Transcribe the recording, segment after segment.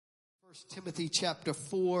1 Timothy chapter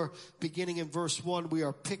 4, beginning in verse 1, we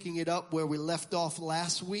are picking it up where we left off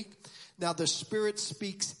last week. Now the Spirit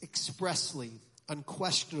speaks expressly,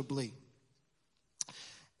 unquestionably,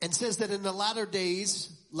 and says that in the latter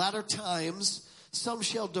days, latter times, some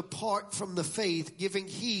shall depart from the faith, giving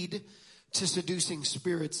heed to seducing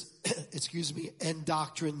spirits, and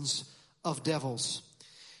doctrines of devils.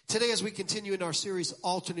 Today, as we continue in our series,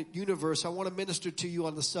 Alternate Universe, I want to minister to you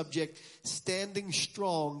on the subject, Standing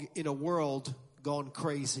Strong in a World Gone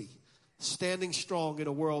Crazy. Standing strong in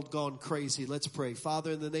a world gone crazy. Let's pray.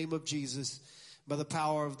 Father, in the name of Jesus, by the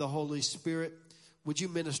power of the Holy Spirit, would you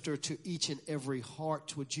minister to each and every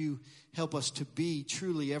heart? Would you help us to be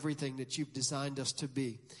truly everything that you've designed us to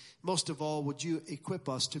be? Most of all, would you equip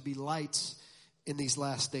us to be lights in these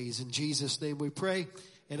last days? In Jesus' name we pray.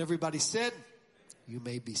 And everybody said, you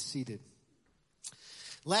may be seated.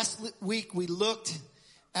 Last week we looked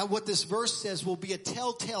at what this verse says will be a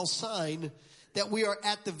telltale sign that we are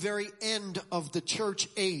at the very end of the church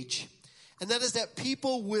age. And that is that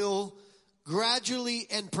people will gradually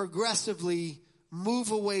and progressively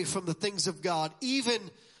move away from the things of God, even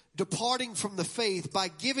departing from the faith by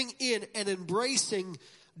giving in and embracing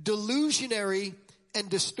delusionary and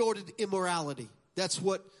distorted immorality. That's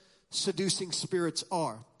what seducing spirits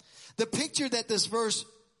are. The picture that this verse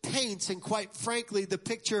paints, and quite frankly, the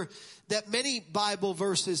picture that many Bible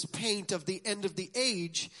verses paint of the end of the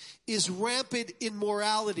age, is rampant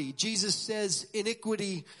immorality. Jesus says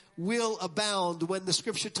iniquity will abound. When the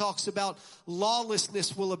scripture talks about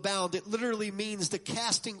lawlessness will abound, it literally means the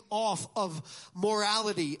casting off of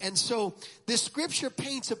morality. And so this scripture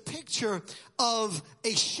paints a picture of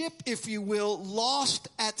a ship, if you will, lost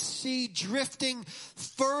at sea, drifting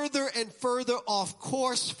further and further off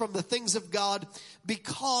course from the things of God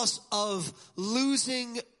because of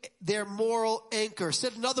losing their moral anchor.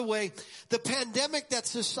 Said another way, the pandemic that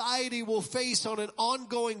society will face on an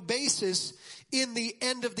ongoing basis in the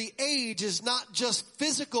end of the age is not just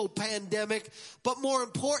physical pandemic, but more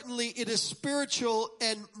importantly, it is spiritual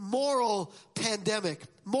and moral pandemic,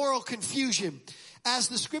 moral confusion. As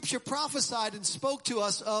the scripture prophesied and spoke to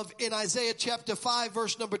us of in Isaiah chapter 5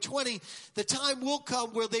 verse number 20, the time will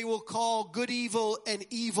come where they will call good evil and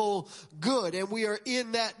evil good. And we are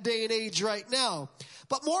in that day and age right now.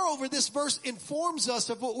 But moreover, this verse informs us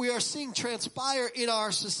of what we are seeing transpire in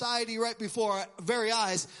our society right before our very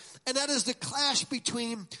eyes. And that is the clash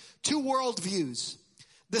between two worldviews,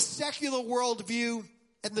 the secular worldview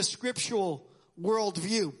and the scriptural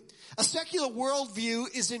worldview. A secular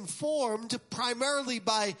worldview is informed primarily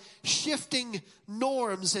by shifting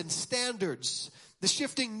norms and standards. The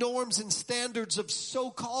shifting norms and standards of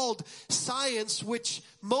so-called science, which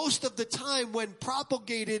most of the time when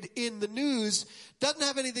propagated in the news doesn't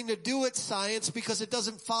have anything to do with science because it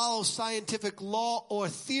doesn't follow scientific law or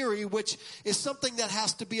theory, which is something that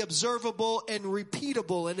has to be observable and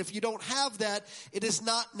repeatable. And if you don't have that, it is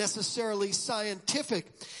not necessarily scientific.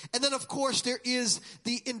 And then, of course, there is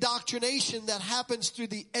the indoctrination that happens through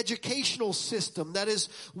the educational system. That is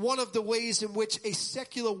one of the ways in which a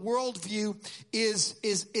secular worldview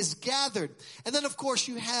is gathered. And then, of course,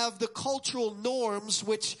 you have the cultural norms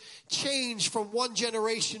which change from one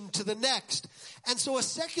generation to the next. And so a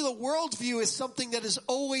secular worldview is something that is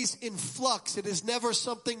always in flux. It is never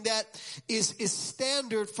something that is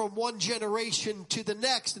standard from one generation to the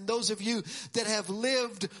next. And those of you that have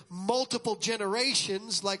lived multiple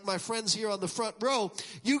generations, like my friends here on the front row,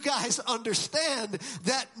 you guys understand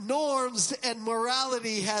that norms and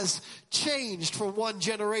morality has changed from one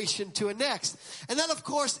generation to the next. And that, of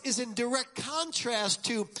course, is in direct contrast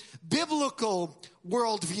to biblical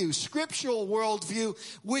worldview, scriptural worldview,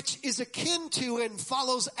 which is akin to and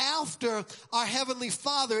follows after our Heavenly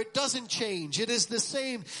Father. It doesn't change. It is the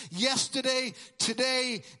same yesterday,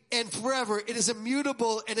 today, and forever. It is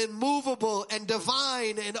immutable and immovable and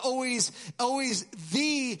divine and always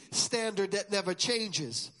the standard that never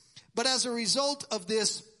changes. But as a result of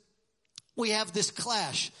this, we have this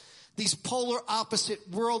clash. These polar opposite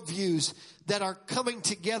worldviews that are coming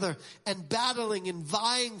together and battling and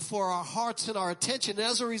vying for our hearts and our attention. And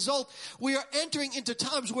as a result, we are entering into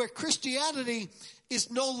times where Christianity is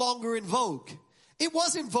no longer in vogue. It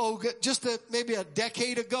was in vogue just maybe a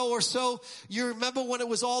decade ago or so. You remember when it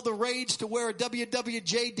was all the rage to wear a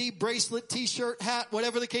WWJD bracelet, t-shirt, hat,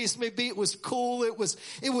 whatever the case may be. It was cool. It was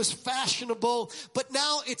fashionable. But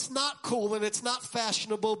now it's not cool and it's not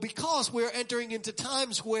fashionable because we're entering into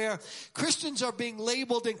times where Christians are being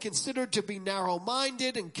labeled and considered to be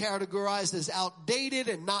narrow-minded and categorized as outdated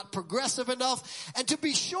and not progressive enough. And to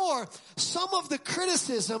be sure, some of the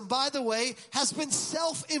criticism, by the way, has been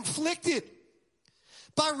self-inflicted.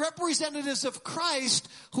 by representatives of Christ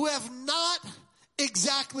who have not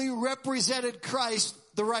exactly represented Christ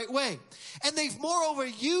the right way. And they've moreover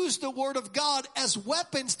used the word of God as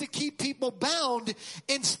weapons to keep people bound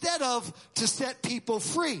instead of to set people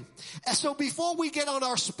free. And so before we get on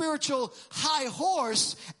our spiritual high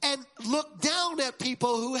horse and look down at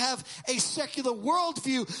people who have a secular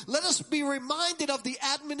worldview, let us be reminded of the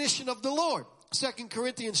admonition of the Lord. 2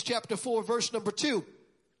 Corinthians chapter 4, verse number 2.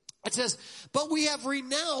 It says, "But we have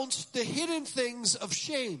renounced the hidden things of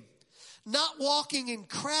shame, not walking in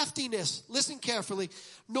craftiness," listen carefully,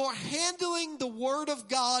 "nor handling the word of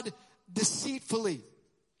God deceitfully,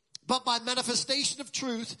 but by manifestation of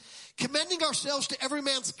truth, commending ourselves to every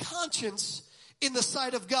man's conscience in the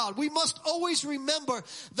sight of God." We must always remember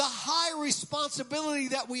the high responsibility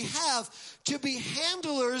that we have to be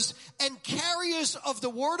handlers and carriers of the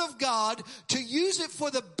word of God, to use it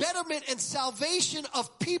for the betterment and salvation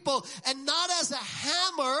of people, and not as a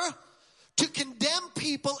hammer to condemn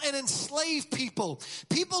people and enslave people.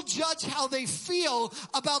 People judge how they feel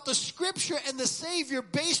about the scripture and the Savior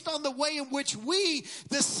based on the way in which we,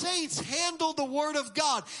 the saints, handle the word of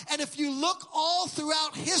God. And if you look all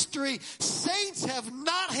throughout history, saints have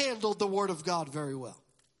not handled the word of God very well.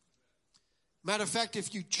 Matter of fact,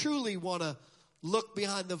 if you truly want to look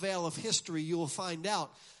behind the veil of history, you will find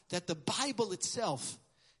out that the Bible itself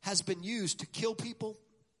has been used to kill people,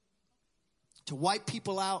 to wipe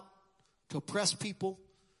people out, to oppress people,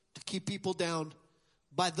 to keep people down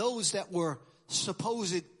by those that were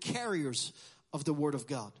supposed carriers of the word of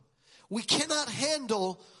God. We cannot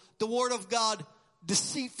handle the word of God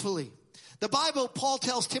deceitfully. The Bible, Paul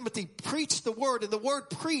tells Timothy, preach the word. And the word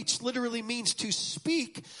preach literally means to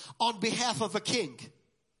speak on behalf of a king.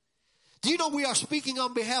 Do you know we are speaking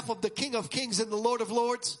on behalf of the King of Kings and the Lord of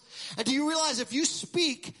Lords? And do you realize if you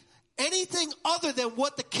speak anything other than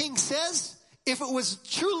what the king says, if it was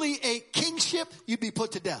truly a kingship, you'd be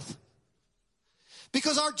put to death.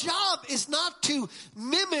 Because our job is not to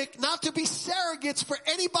mimic, not to be surrogates for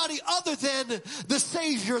anybody other than the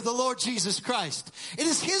Savior, the Lord Jesus Christ. It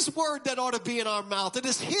is His word that ought to be in our mouth. It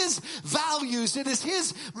is His values. It is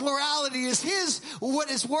His morality. It is what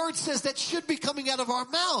His word says that should be coming out of our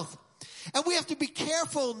mouth. And we have to be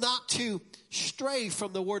careful not to stray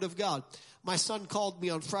from the word of God. My son called me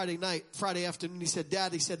on Friday afternoon. He said,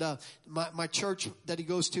 "Dad," he said, my church that he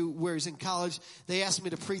goes to where he's in college, they asked me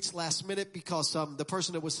to preach last minute because the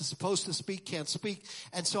person that was supposed to speak can't speak.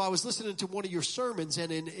 And so I was listening to one of your sermons,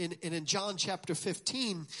 and in John chapter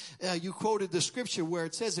 15, you quoted the scripture where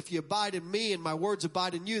it says, "If you abide in me and my words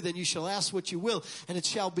abide in you, then you shall ask what you will, and it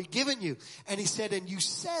shall be given you." And he said, "And you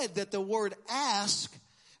said that the word ask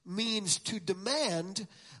means to demand,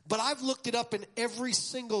 but I've looked it up in every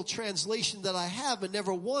single translation that I have, and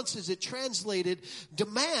never once is it translated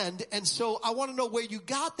demand. And so I want to know where you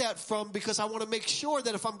got that from, because I want to make sure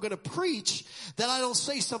that if I'm going to preach, that I don't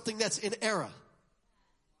say something that's in error."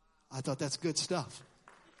 I thought that's good stuff.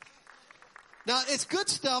 Now, it's good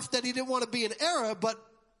stuff that he didn't want to be in error, but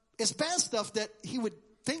it's bad stuff that he would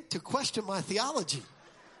think to question my theology.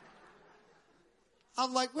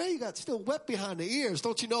 I'm like, well, you got still wet behind the ears.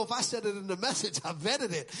 Don't you know if I said it in the message, I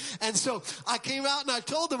vetted it. And so I came out and I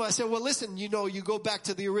told him, I said, well, listen, you go back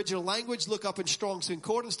to the original language, look up in Strong's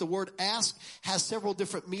Concordance. The word ask has several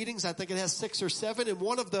different meanings. I think it has 6 or 7. And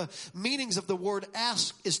one of the meanings of the word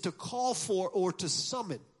ask is to call for or to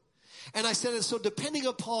summon. And I said, and so depending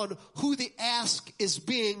upon who the ask is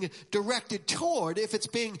being directed toward, if it's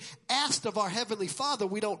being asked of our Heavenly Father,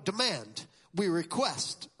 we don't demand. We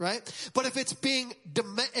request, right? But if it's being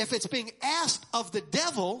asked of the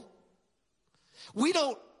devil, we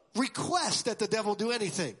don't request that the devil do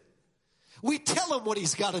anything. We tell him what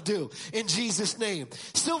he's got to do in Jesus' name.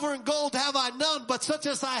 "Silver and gold have I none, but such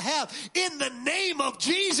as I have, in the name of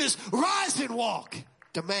Jesus, rise and walk."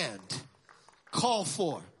 Demand, call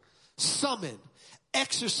for, summon,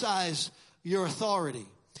 exercise your authority.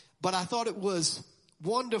 But I thought it was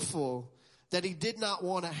wonderful that he did not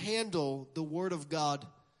want to handle the word of God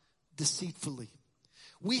deceitfully.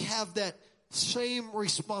 We have that same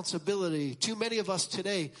responsibility. Too many of us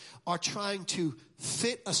today are trying to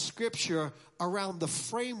fit a scripture around the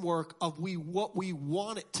framework of what we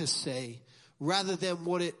want it to say, rather than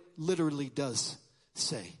what it literally does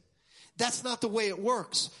say. That's not the way it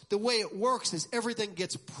works. The way it works is everything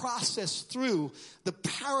gets processed through the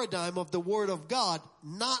paradigm of the word of God,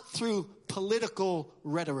 not through political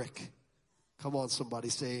rhetoric. Come on, somebody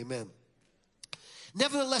say amen.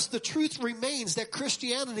 Nevertheless, the truth remains that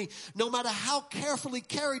Christianity, no matter how carefully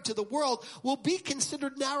carried to the world, will be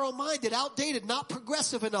considered narrow-minded, outdated, not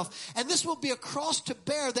progressive enough. And this will be a cross to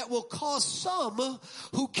bear that will cause some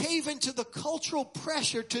who cave into the cultural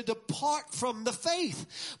pressure to depart from the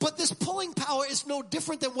faith. But this pulling power is no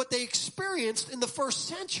different than what they experienced in the first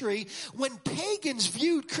century when pagans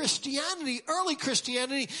viewed Christianity, early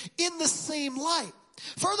Christianity, in the same light.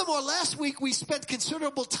 Furthermore, last week we spent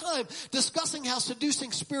considerable time discussing how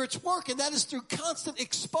seducing spirits work, and that is through constant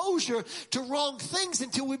exposure to wrong things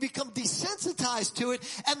until we become desensitized to it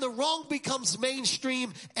and the wrong becomes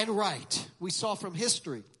mainstream and right. We saw from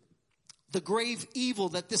history the grave evil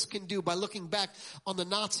that this can do by looking back on the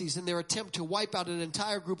Nazis and their attempt to wipe out an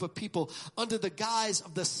entire group of people under the guise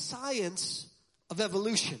of the science of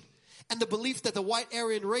evolution. And the belief that the white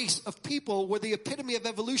Aryan race of people were the epitome of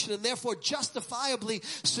evolution and therefore justifiably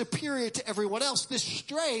superior to everyone else. This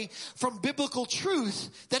stray from biblical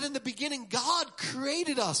truth that in the beginning God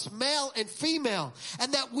created us, male and female,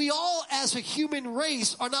 and that we all as a human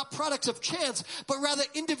race are not products of chance, but rather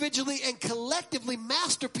individually and collectively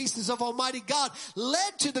masterpieces of Almighty God,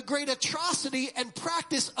 led to the great atrocity and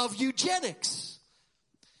practice of eugenics.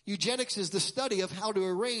 Eugenics is the study of how to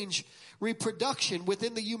arrange reproduction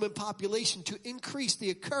within the human population to increase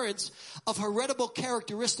the occurrence of heritable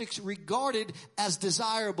characteristics regarded as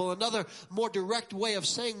desirable. Another more direct way of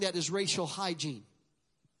saying that is racial hygiene.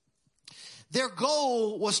 Their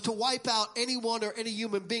goal was to wipe out anyone or any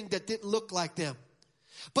human being that didn't look like them.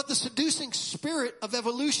 But the seducing spirit of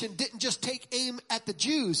evolution didn't just take aim at the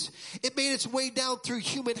Jews. It made its way down through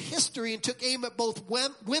human history and took aim at both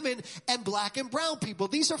women and black and brown people.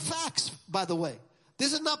 These are facts, by the way.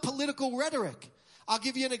 This is not political rhetoric. I'll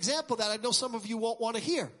give you an example that I know some of you won't want to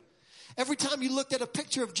hear. Every time you looked at a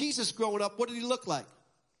picture of Jesus growing up, what did he look like?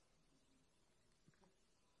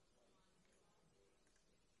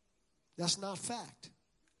 That's not fact.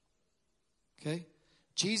 Okay?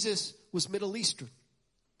 Jesus was Middle Eastern.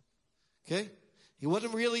 Okay? He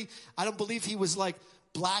wasn't really, I don't believe he was like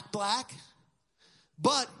black,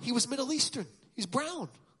 but he was Middle Eastern. He's brown.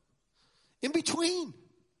 In between.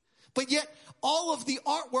 But yet, all of the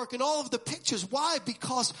artwork and all of the pictures. Why?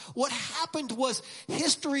 Because what happened was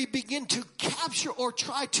history began to capture or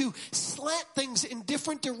try to slant things in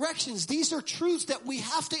different directions. These are truths that we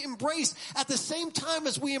have to embrace at the same time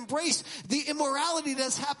as we embrace the immorality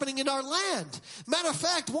that's happening in our land. Matter of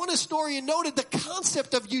fact, one historian noted the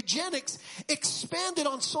concept of eugenics expanded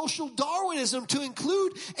on social Darwinism to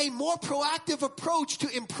include a more proactive approach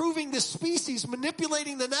to improving the species,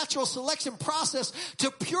 manipulating the natural selection process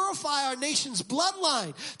to purify our nation's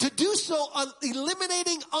bloodline. To do so,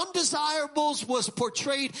 eliminating undesirables was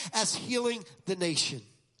portrayed as healing the nation.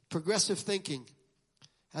 Progressive thinking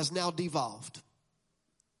has now devolved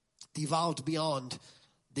beyond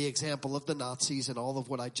the example of the Nazis and all of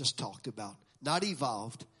what I just talked about. Not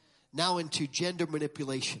evolved, now into gender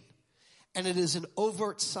manipulation. And it is an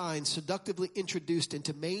overt sign seductively introduced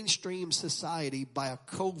into mainstream society by a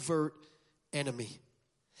covert enemy.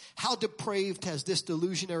 How depraved has this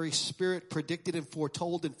delusionary spirit predicted and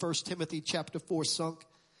foretold in 1 Timothy chapter 4 sunk?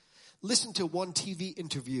 Listen to one TV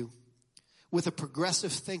interview with a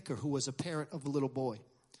progressive thinker who was a parent of a little boy.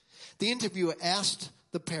 The interviewer asked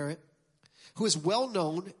the parent, who is well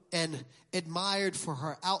known and admired for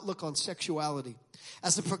her outlook on sexuality,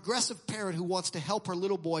 as a progressive parent who wants to help her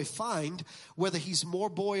little boy find whether he's more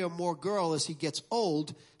boy or more girl as he gets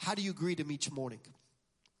old, how do you greet him each morning?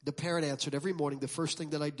 The parent answered, every morning, the first thing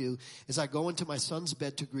that I do is I go into my son's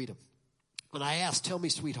bed to greet him. And I ask, tell me,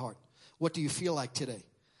 sweetheart, what do you feel like today?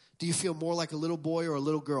 Do you feel more like a little boy or a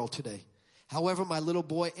little girl today? However my little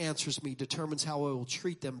boy answers me determines how I will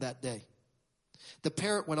treat them that day. The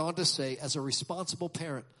parent went on to say, as a responsible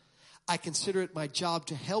parent, I consider it my job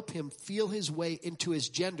to help him feel his way into his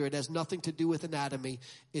gender. It has nothing to do with anatomy.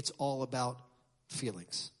 It's all about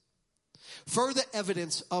feelings. Further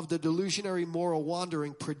evidence of the delusionary moral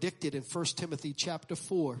wandering predicted in 1 Timothy chapter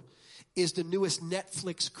 4 is the newest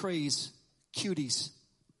Netflix craze, Cuties.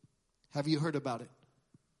 Have you heard about it?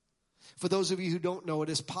 For those of you who don't know, it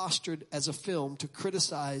is postured as a film to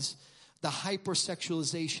criticize the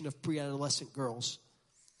hypersexualization of pre-adolescent girls.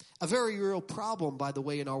 A very real problem, by the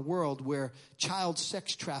way, in our world where child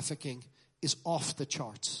sex trafficking is off the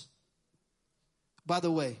charts. By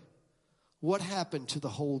the way, what happened to the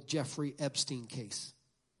whole Jeffrey Epstein case?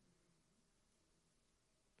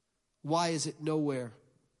 Why is it nowhere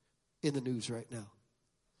in the news right now?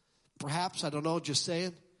 Perhaps, I don't know, just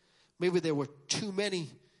saying, maybe there were too many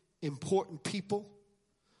important people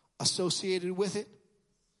associated with it.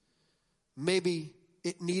 Maybe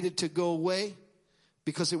it needed to go away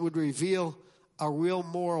because it would reveal a real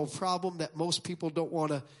moral problem that most people don't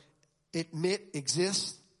want to admit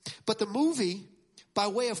exists. But the movie, by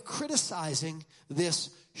way of criticizing this,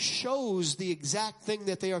 shows the exact thing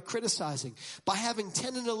that they are criticizing. By having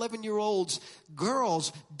 10 and 11-year-olds,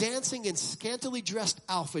 girls dancing in scantily dressed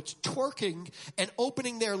outfits, twerking and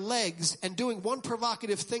opening their legs and doing one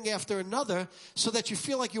provocative thing after another so that you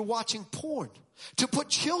feel like you're watching porn. To put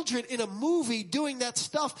children in a movie doing that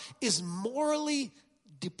stuff is morally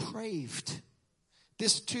depraved.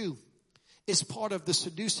 This too is part of the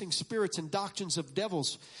seducing spirits and doctrines of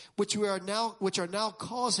devils, which are now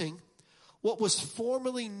causing what was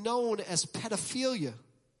formerly known as pedophilia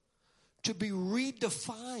to be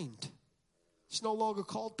redefined. It's no longer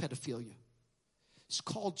called pedophilia. It's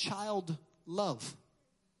called child love.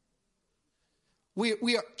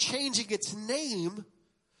 We are changing its name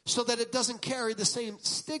so that it doesn't carry the same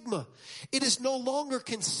stigma. It is no longer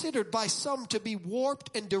considered by some to be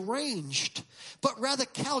warped and deranged, but rather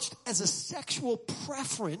couched as a sexual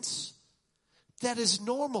preference that is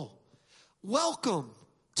normal. Welcome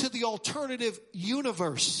to the alternative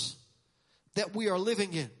universe that we are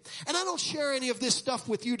living in. And I don't share any of this stuff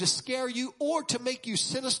with you to scare you or to make you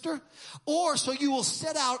sinister or so you will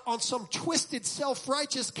set out on some twisted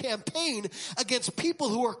self-righteous campaign against people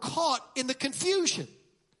who are caught in the confusion.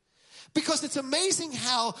 Because it's amazing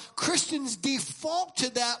how Christians default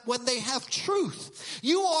to that when they have truth.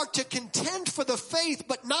 You are to contend for the faith,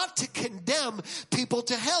 but not to condemn people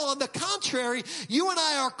to hell. On the contrary, you and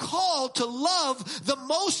I are called to love the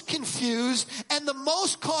most confused and the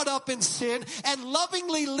most caught up in sin and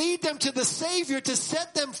lovingly lead them to the Savior to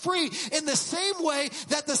set them free in the same way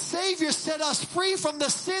that the Savior set us free from the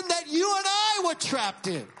sin that you and I were trapped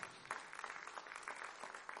in.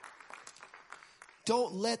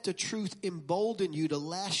 Don't let the truth embolden you to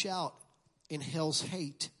lash out in hell's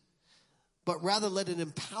hate, but rather let it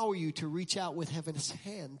empower you to reach out with heaven's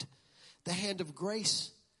hand, the hand of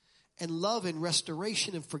grace and love and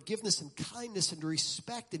restoration and forgiveness and kindness and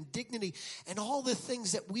respect and dignity and all the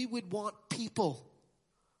things that we would want people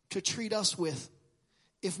to treat us with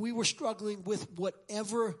if we were struggling with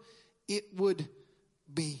whatever it would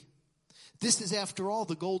be. This is, after all,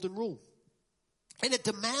 the golden rule. And it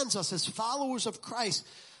demands us as followers of Christ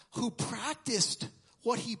who practiced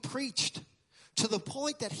what he preached to the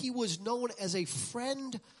point that he was known as a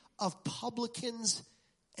friend of publicans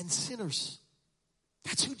and sinners.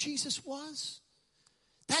 That's who Jesus was.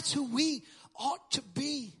 That's who we ought to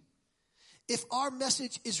be. If our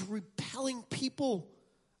message is repelling people,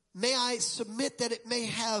 may I submit that it may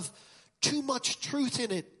have too much truth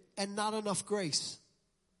in it and not enough grace.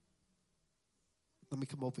 Let me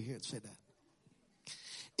come over here and say that.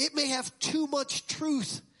 It may have too much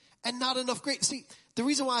truth and not enough grace. See, the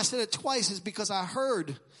reason why I said it twice is because I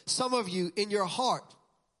heard some of you in your heart.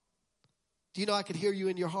 Do you know I could hear you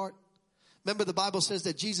in your heart? Remember, the Bible says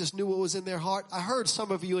that Jesus knew what was in their heart. I heard some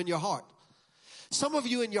of you in your heart. Some of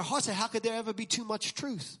you in your heart say, how could there ever be too much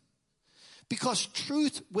truth? Because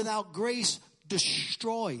truth without grace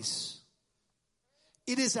destroys.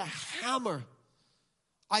 It is a hammer.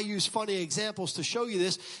 I use funny examples to show you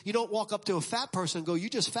this. You don't walk up to a fat person and go, you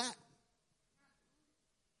just fat.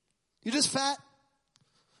 You're just fat.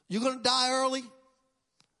 You're going to die early.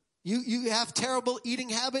 You have terrible eating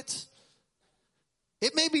habits.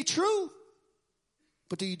 It may be true,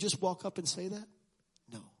 but do you just walk up and say that?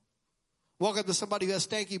 No. Walk up to somebody who has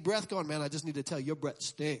stanky breath going, man, I just need to tell you, your breath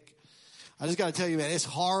stink. I just got to tell you, man, it's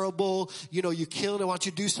horrible. You know, you're killing it. Why don't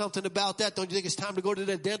you do something about that? Don't you think it's time to go to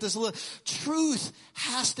the dentist? Truth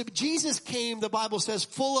has to be. Jesus came, the Bible says,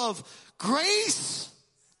 full of grace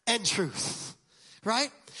and truth. Right?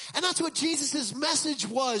 And that's what Jesus' message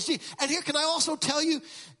was. And here, can I also tell you,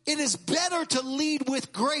 it is better to lead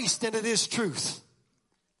with grace than it is truth.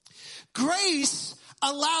 Grace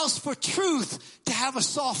allows for truth to have a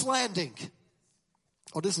soft landing.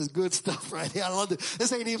 Oh, this is good stuff right here. I love it.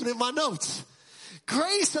 This ain't even in my notes.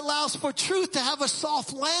 Grace allows for truth to have a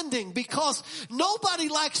soft landing because nobody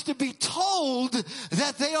likes to be told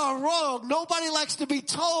that they are wrong. Nobody likes to be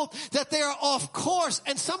told that they are off course.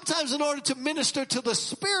 And sometimes in order to minister to the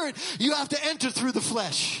spirit, you have to enter through the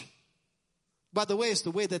flesh. By the way, it's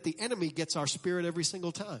the way that the enemy gets our spirit every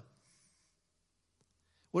single time.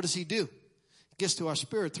 What does he do? He gets to our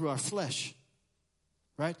spirit through our flesh.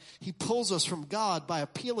 Right? He pulls us from God by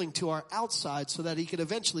appealing to our outside so that he can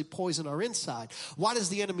eventually poison our inside. Why does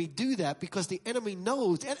the enemy do that? Because the enemy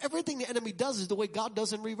knows, and everything the enemy does is the way God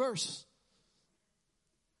does in reverse.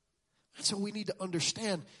 And so we need to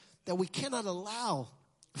understand that we cannot allow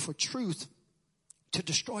for truth to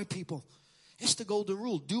destroy people. It's the golden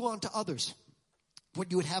rule. Do unto others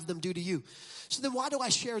what you would have them do to you. So then why do I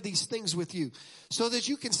share these things with you? So that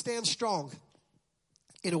you can stand strong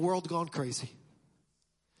in a world gone crazy.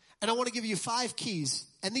 And I want to give you 5 keys.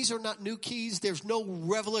 And these are not new keys. There's no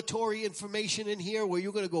revelatory information in here where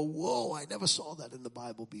you're going to go, whoa, I never saw that in the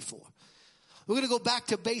Bible before. We're going to go back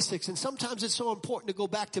to basics. And sometimes it's so important to go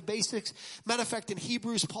back to basics. Matter of fact, in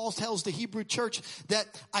Hebrews, Paul tells the Hebrew church that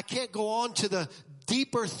I can't go on to the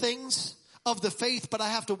deeper things of the faith, but I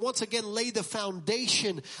have to once again lay the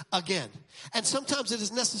foundation again. And sometimes it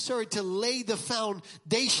is necessary to lay the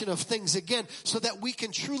foundation of things again so that we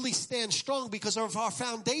can truly stand strong, because if our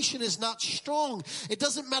foundation is not strong, it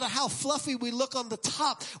doesn't matter how fluffy we look on the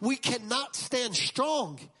top, we cannot stand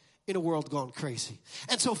strong in a world gone crazy.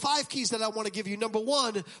 And so 5 keys that I want to give you. Number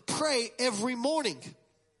 1, pray every morning.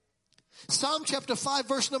 Psalm chapter 5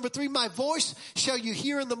 verse number 3, my voice shall you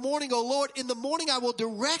hear in the morning, O Lord. In the morning I will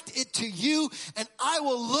direct it to you and I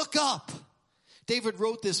will look up. David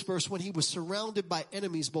wrote this verse when he was surrounded by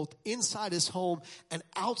enemies both inside his home and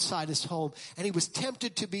outside his home. And he was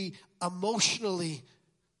tempted to be emotionally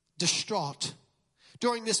distraught.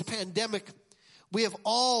 During this pandemic, we have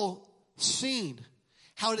all seen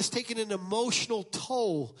how it has taken an emotional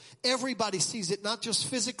toll. Everybody sees it, not just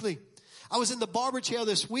physically. I was in the barber chair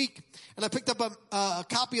this week, and I picked up a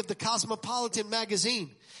copy of the Cosmopolitan magazine,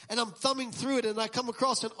 and I'm thumbing through it, and I come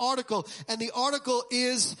across an article, and the article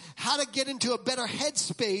is how to get into a better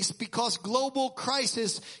headspace because global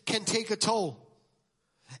crisis can take a toll.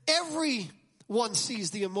 Everyone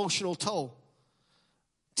sees the emotional toll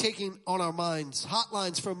taking on our minds.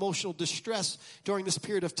 Hotlines for emotional distress during this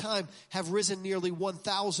period of time have risen nearly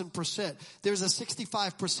 1,000%. There's a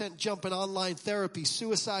 65% jump in online therapy.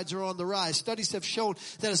 Suicides are on the rise. Studies have shown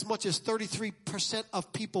that as much as 33%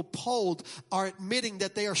 of people polled are admitting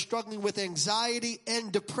that they are struggling with anxiety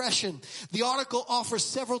and depression. The article offers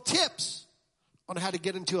several tips on how to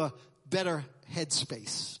get into a better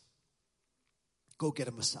headspace. Go get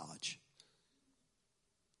a massage.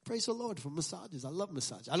 Praise the Lord for massages. I love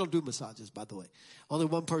massages. I don't do massages, by the way. Only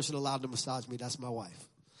one person allowed to massage me. That's my wife.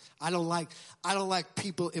 I don't like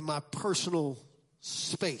people in my personal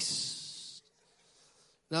space.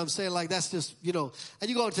 You know what I'm saying? Like, that's just, and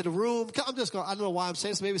you go into the room. I don't know why I'm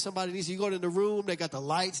saying this. Maybe somebody needs to. You go in the room, they got the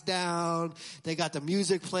lights down, they got the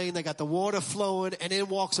music playing, they got the water flowing, and in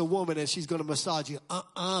walks a woman and she's going to massage you.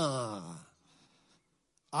 I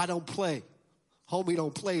don't play. Homie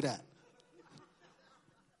don't play that.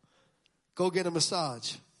 Go get a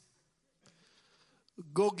massage.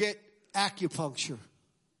 Go get acupuncture.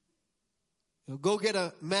 Go get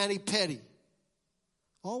a mani-pedi.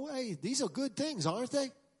 Oh, hey, these are good things, aren't they?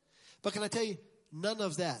 But can I tell you, none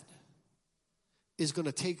of that is going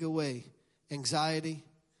to take away anxiety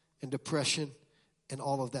and depression and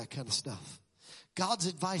all of that kind of stuff. God's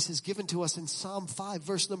advice is given to us in Psalm 5,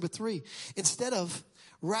 verse number 3. Instead of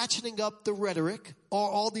ratcheting up the rhetoric or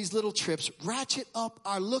all these little trips, ratchet up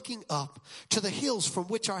our looking up to the hills from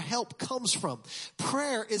which our help comes from.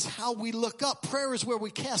 Prayer is how we look up. Prayer is where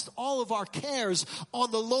we cast all of our cares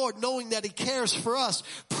on the Lord, knowing that He cares for us.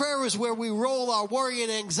 Prayer is where we roll our worry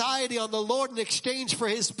and anxiety on the Lord in exchange for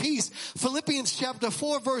His peace. Philippians chapter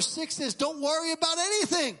 4 verse 6 says, don't worry about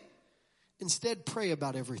anything. Instead, pray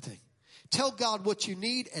about everything. Tell God what you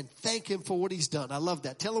need and thank Him for what He's done. I love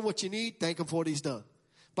that. Tell Him what you need, thank Him for what He's done.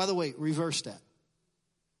 By the way, reverse that.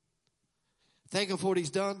 Thank Him for what He's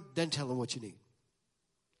done, then tell Him what you need.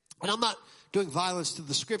 And I'm not doing violence to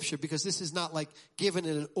the scripture because this is not like given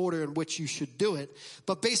in an order in which you should do it.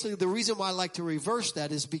 But basically the reason why I like to reverse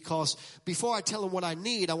that is because before I tell Him what I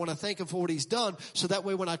need, I want to thank Him for what He's done. So that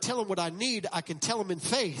way when I tell Him what I need, I can tell Him in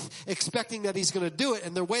faith, expecting that He's going to do it.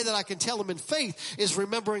 And the way that I can tell Him in faith is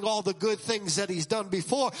remembering all the good things that He's done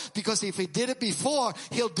before. Because if He did it before,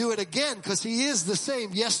 He'll do it again. Because He is the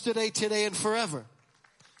same yesterday, today, and forever.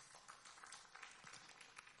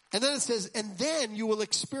 And then it says, and then you will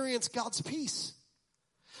experience God's peace,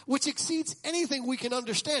 which exceeds anything we can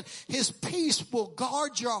understand. His peace will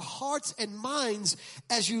guard your hearts and minds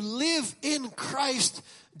as you live in Christ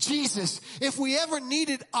Jesus. If we ever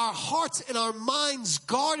needed our hearts and our minds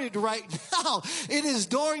guarded right now, it is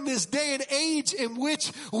during this day and age in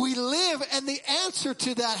which we live. And the answer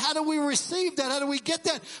to that, how do we receive that? How do we get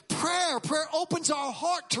that? Prayer. Prayer opens our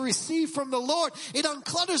heart to receive from the Lord. It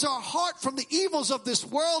unclutters our heart from the evils of this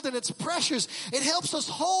world and its pressures. It helps us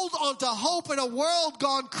hold on to hope in a world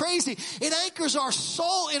gone crazy. It anchors our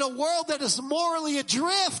soul in a world that is morally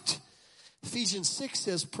adrift. Ephesians 6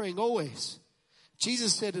 says, praying always.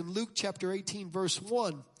 Jesus said in Luke chapter 18 verse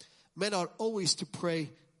 1, men ought always to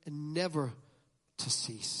pray and never to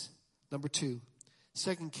cease. Number 2,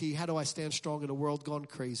 second key, how do I stand strong in a world gone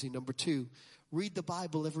crazy? Number 2, read the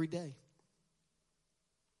Bible every day.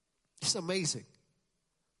 It's amazing.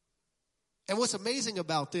 And what's amazing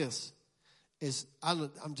about this is, I'm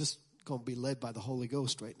just going to be led by the Holy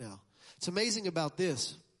Ghost right now. It's amazing about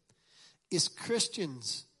this is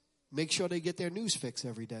Christians make sure they get their news fix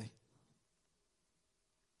every day.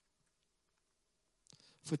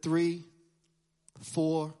 For 3,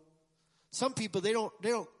 4. Some people, they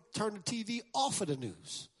don't turn the TV off of the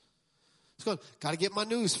news. It's going, got to get my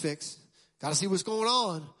news fixed. Got to see what's going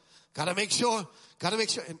on. Got to make sure.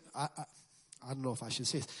 And I don't know if I should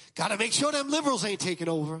say this. Got to make sure them liberals ain't taking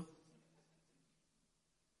over.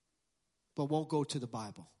 But won't go to the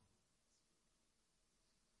Bible.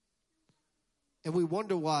 And we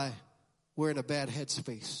wonder why we're in a bad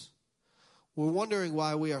headspace. We're wondering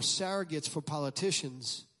why we are surrogates for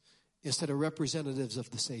politicians instead of representatives of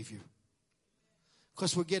the Savior.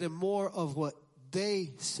 Because we're getting more of what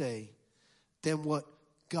they say than what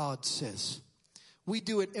God says. We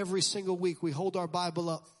do it every single week. We hold our Bible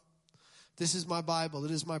up. This is my Bible.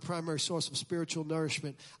 It is my primary source of spiritual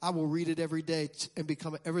nourishment. I will read it every day and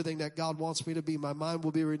become everything that God wants me to be. My mind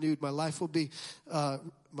will be renewed. My life will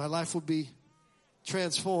be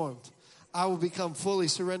transformed. I will become fully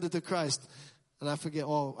surrendered to Christ. And I forget,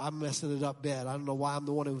 I'm messing it up bad. I don't know why I'm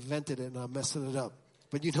the one who invented it and I'm messing it up.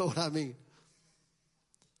 But you know what I mean.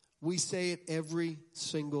 We say it every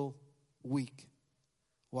single week.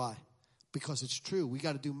 Why? Because it's true. We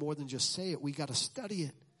got to do more than just say it. We got to study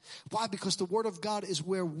it. Why? Because the Word of God is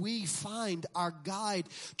where we find our guide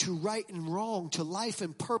to right and wrong, to life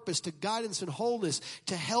and purpose, to guidance and wholeness,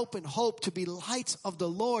 to help and hope, to be lights of the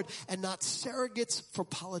Lord and not surrogates for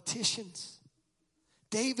politicians.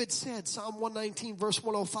 David said, Psalm 119, verse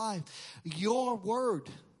 105, your word,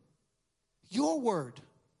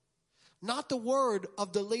 not the word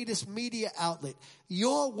of the latest media outlet.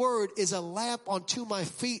 Your word is a lamp unto my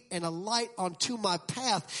feet and a light unto my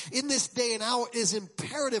path. In this day and hour, it is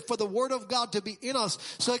imperative for the word of God to be in us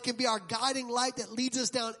so it can be our guiding light that leads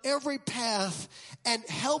us down every path and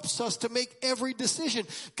helps us to make every decision.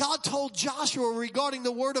 God told Joshua regarding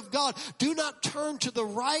the word of God, do not turn to the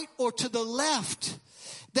right or to the left,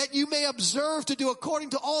 that you may observe to do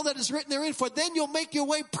according to all that is written therein, for then you'll make your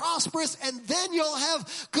way prosperous and then you'll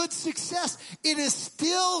have good success. It is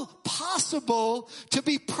still possible to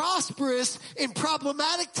be prosperous in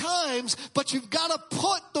problematic times, but you've got to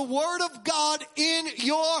put the word of God in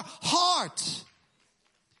your heart.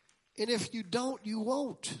 And if you don't, you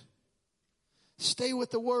won't. Stay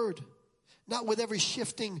with the word, not with every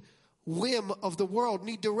shifting whim of the world.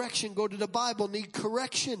 Need direction, go to the Bible. Need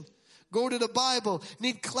correction, go to the Bible.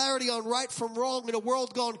 Need clarity on right from wrong in a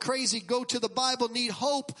world gone crazy, go to the Bible. Need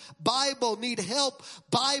hope, Bible. Need help,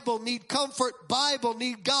 Bible. Need comfort, Bible.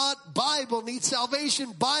 Need God, Bible. Need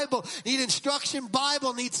salvation, Bible. Need instruction,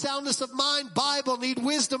 Bible. Need soundness of mind, Bible. Need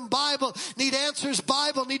wisdom, Bible. Need answers,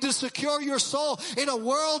 Bible. Need to secure your soul in a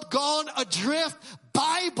world gone adrift,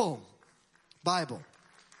 Bible.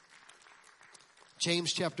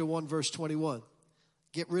 James chapter 1 verse 21.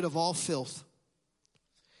 Get rid of all filth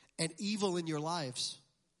and evil in your lives,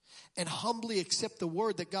 and humbly accept the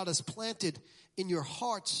word that God has planted in your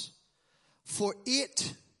hearts, for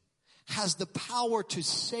it has the power to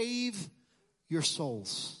save your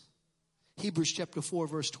souls. Hebrews chapter 4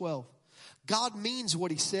 verse 12. God means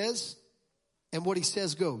what he says, and what he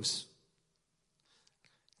says goes.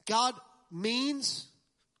 God means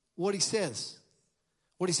what he says.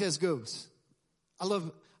 What he says goes. I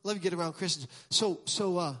love you get around Christians.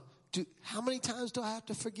 How many times do I have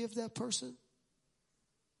to forgive that person?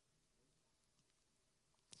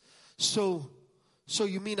 So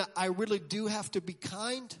you mean I really do have to be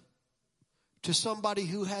kind to somebody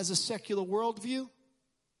who has a secular worldview?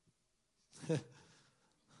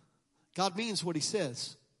 God means what he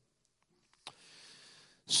says.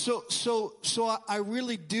 So I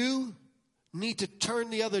really do need to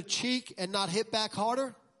turn the other cheek and not hit back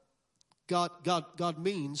harder? God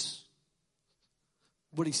means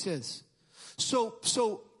what he says.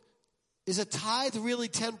 So is a tithe really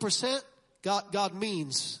 10%? God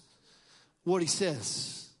means what he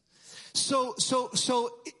says. So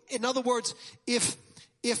in other words,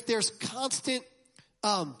 if there's constant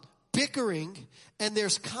bickering and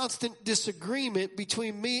there's constant disagreement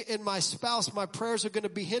between me and my spouse, my prayers are going to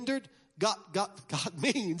be hindered. God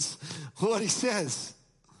means what he says.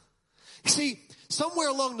 See, somewhere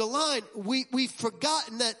along the line, we've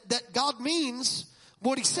forgotten that God means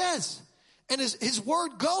what he says. And his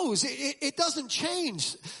word goes. It doesn't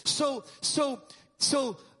change. So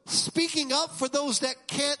speaking up for those that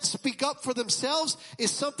can't speak up for themselves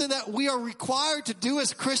is something that we are required to do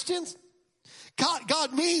as Christians.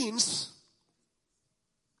 God means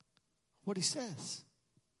what what he says.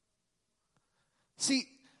 See,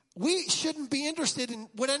 we shouldn't be interested in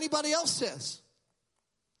what anybody else says.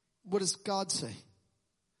 What does God say?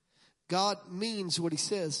 God means what he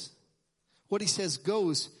says. What he says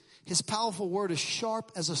goes. His powerful word is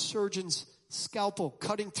sharp as a surgeon's scalpel,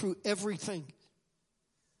 cutting through everything.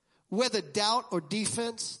 Whether doubt or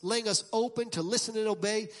defense, laying us open to listen and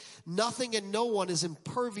obey, nothing and no one is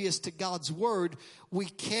impervious to God's word. We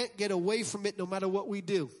can't get away from it no matter what we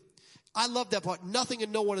do. I love that part. Nothing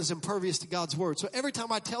and no one is impervious to God's word. So every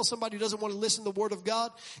time I tell somebody who doesn't want to listen to the word of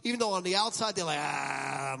God, even though on the outside they're like,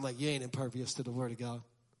 I'm like, you ain't impervious to the word of God.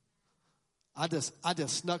 I just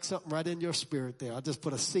snuck something right in your spirit there. I just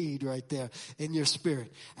put a seed right there in your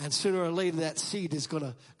spirit. And sooner or later that seed is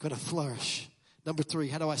gonna flourish. Number 3,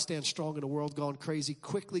 how do I stand strong in a world gone crazy?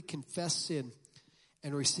 Quickly confess sin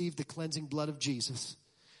and receive the cleansing blood of Jesus.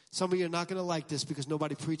 Some of you are not going to like this because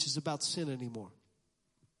nobody preaches about sin anymore.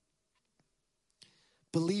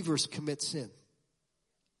 Believers commit sin.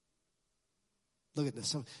 Look at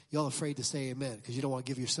this. Y'all afraid to say amen because you don't want to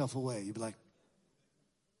give yourself away. You'd be like,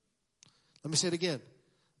 let me say it again.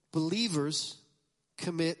 Believers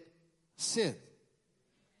commit sin.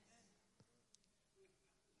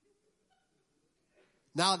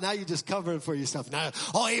 Now you're just covering for yourself. Now,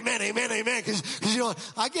 oh, amen. Because you know,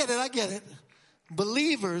 I get it.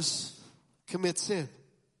 Believers commit sin.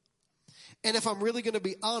 And if I'm really going to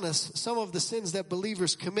be honest, some of the sins that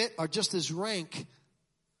believers commit are just as rank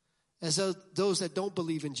as those that don't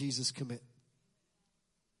believe in Jesus commit.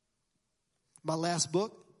 My last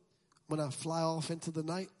book, when I fly off into the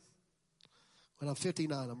night, when I'm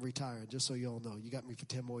 59, I'm retiring, just so you all know. You got me for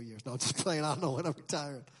 10 more years. No, I'm just playing. I don't know when I'm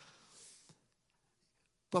retiring.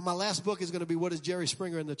 But my last book is going to be, What Does Jerry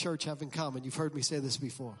Springer and the Church Have in Common? You've heard me say this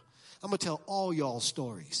before. I'm going to tell all y'all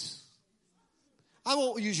stories. I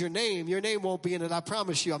won't use your name. Your name won't be in it, I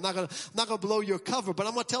promise you. I'm not going to blow your cover, but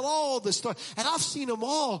I'm going to tell all the stories. And I've seen them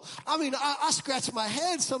all. I mean, I scratch my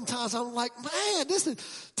head sometimes. I'm like, man, this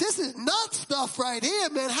is nut stuff right here,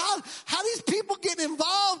 man. How these people get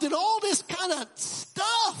involved in all this kind of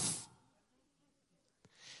stuff?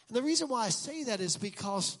 And the reason why I say that is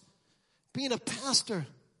because being a pastor,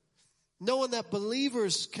 knowing that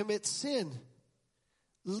believers commit sin,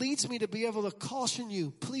 leads me to be able to caution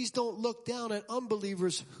you. Please don't look down at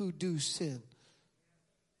unbelievers who do sin.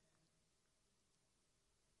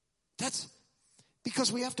 That's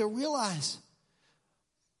because we have to realize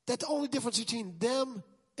that the only difference between them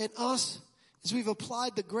and us is we've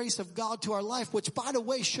applied the grace of God to our life, which, by the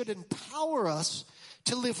way, should empower us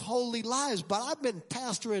to live holy lives. But I've been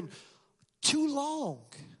pastoring too long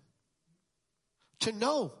to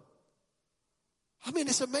know. I mean,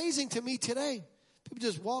 it's amazing to me today. People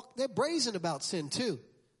just walk, they're brazen about sin too.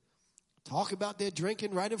 Talk about their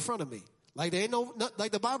drinking right in front of me. Like they ain't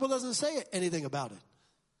like the Bible doesn't say anything about it.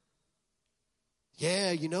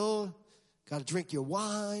 Yeah, you know, got to drink your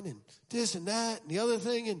wine and this and that and the other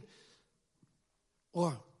thing.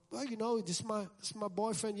 Or, well, you know, this is my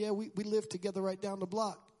boyfriend. Yeah, we live together right down the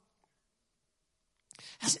block.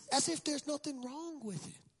 As if there's nothing wrong with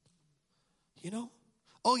it. You know?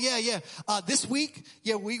 Oh, yeah. This week,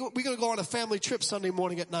 we're going to go on a family trip Sunday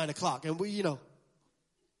morning at 9 o'clock. And would you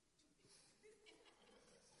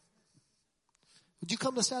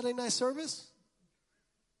come to Saturday night service?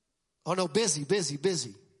 Oh, no, busy.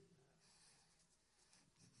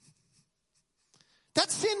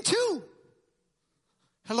 That's sin too.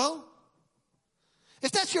 Hello?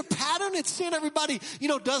 If that's your pattern, it's sin. Everybody,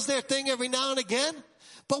 does their thing every now and again.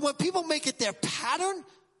 But when people make it their pattern,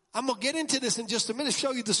 I'm going to get into this in just a minute,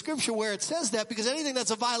 show you the scripture where it says that, because anything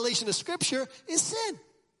that's a violation of scripture is sin.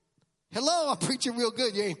 Hello, I'm preaching real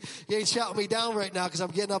good. You ain't shouting me down right now because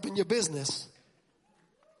I'm getting up in your business.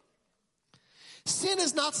 Sin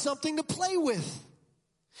is not something to play with.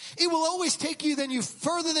 It will always take you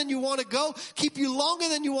further than you want to go, keep you longer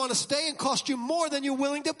than you want to stay, and cost you more than you're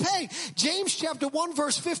willing to pay. James chapter 1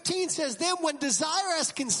 verse 15 says, then when desire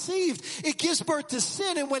has conceived, it gives birth to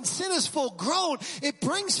sin. And when sin is full grown, it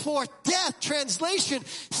brings forth death. Translation,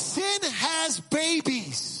 sin has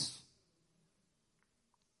babies.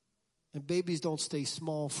 And babies don't stay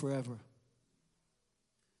small forever.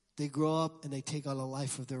 They grow up and they take on a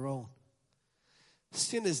life of their own.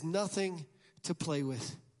 Sin is nothing to play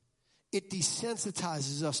with. It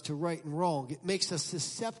desensitizes us to right and wrong. It makes us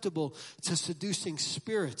susceptible to seducing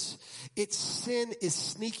spirits. Its sin is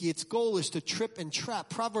sneaky. Its goal is to trip and trap.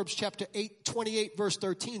 Proverbs chapter 28 verse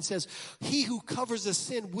 13 says, he who covers a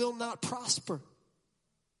sin will not prosper.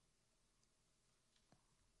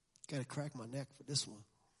 Got to crack my neck for this one.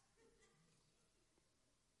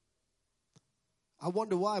 I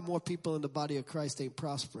wonder why more people in the body of Christ ain't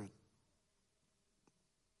prospering.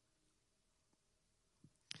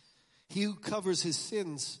 He who covers his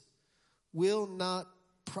sins will not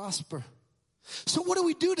prosper. So what do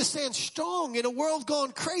we do to stand strong in a world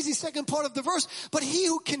gone crazy? Second part of the verse. But he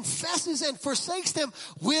who confesses and forsakes them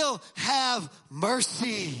will have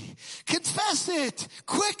mercy. Confess it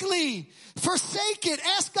quickly. Forsake it.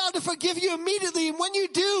 Ask God to forgive you immediately. And when you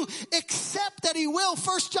do, accept that he will.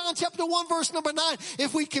 1 John chapter 1 verse number 9.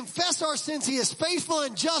 If we confess our sins, he is faithful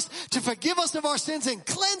and just to forgive us of our sins and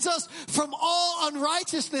cleanse us from all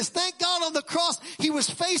unrighteousness. Thank God on the cross, he was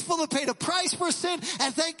faithful to pay the price for sin.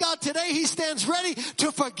 And thank God today he stands ready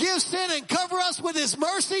to forgive sin and cover us with his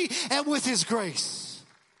mercy and with his grace.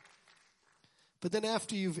 But then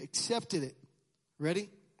after you've accepted it, ready?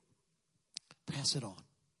 Pass it on.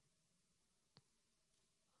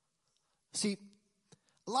 See,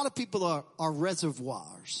 a lot of people are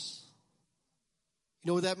reservoirs. You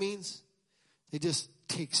know what that means? They just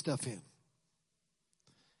take stuff in.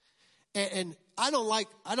 And I don't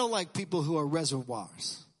like people who are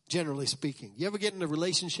reservoirs. Generally speaking. You ever get in a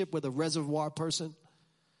relationship with a reservoir person?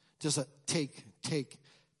 Just a take.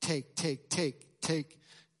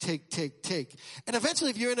 And eventually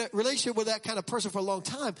if you're in a relationship with that kind of person for a long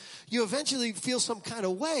time, you eventually feel some kind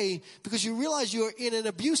of way because you realize you're in an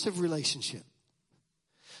abusive relationship.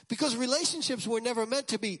 Because relationships were never meant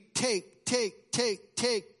to be take.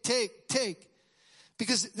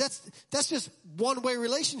 Because that's just one-way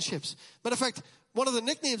relationships. Matter of fact, one of the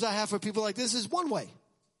nicknames I have for people like this is one way.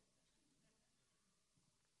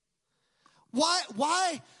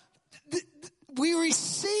 Why? We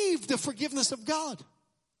receive the forgiveness of God.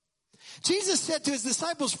 Jesus said to his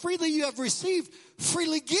disciples, freely you have received,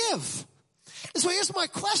 freely give. And so here's my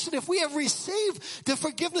question. If we have received the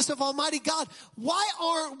forgiveness of Almighty God,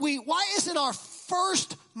 why isn't our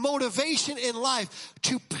first motivation in life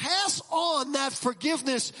to pass on that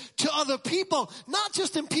forgiveness to other people, not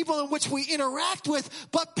just in people in which we interact with,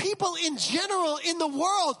 but people in general in the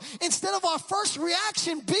world, instead of our first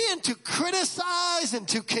reaction being to criticize and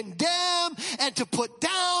to condemn and to put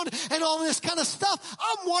down and all this kind of stuff.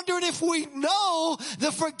 I'm wondering if we know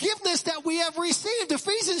the forgiveness that we have received.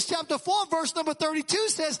 Ephesians chapter 4 verse number 32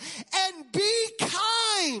 says, and be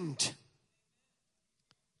kind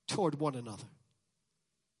toward one another.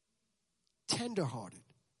 Tenderhearted,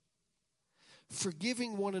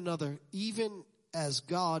 forgiving one another, even as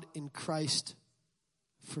God in Christ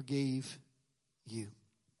forgave you.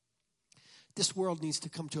 This world needs to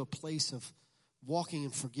come to a place of walking in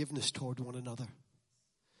forgiveness toward one another.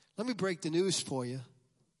 Let me break the news for you.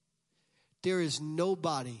 There is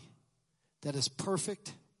nobody that is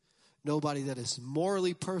perfect, nobody that is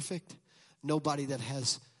morally perfect, nobody that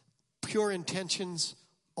has pure intentions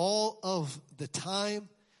all of the time,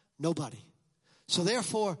 nobody. So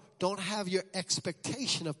therefore, don't have your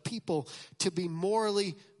expectation of people to be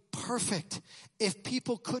morally perfect. If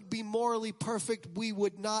people could be morally perfect, we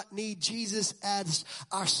would not need Jesus as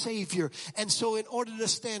our Savior. And so in order to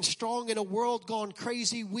stand strong in a world gone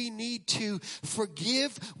crazy, we need to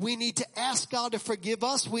forgive. We need to ask God to forgive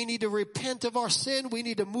us. We need to repent of our sin. We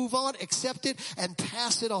need to move on, accept it, and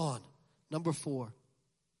pass it on. Number 4.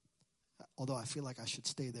 Although I feel like I should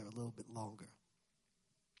stay there a little bit longer.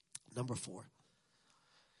 Number 4.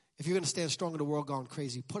 If you're going to stand strong in a world gone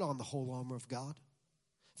crazy, put on the whole armor of God.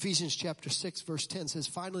 Ephesians chapter 6 verse 10 says,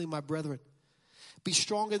 finally, my brethren, be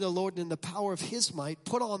strong in the Lord and in the power of his might.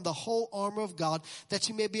 Put on the whole armor of God that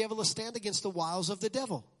you may be able to stand against the wiles of the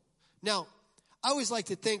devil. Now, I always like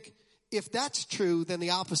to think if that's true, then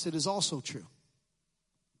the opposite is also true.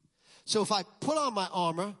 So if I put on my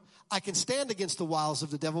armor, I can stand against the wiles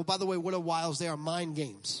of the devil. By the way, what are wiles? They are mind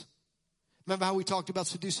games. Remember how we talked about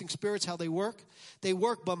seducing spirits, how they work? They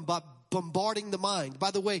work bombarding the mind. By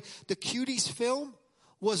the way, the Cuties film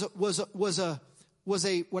was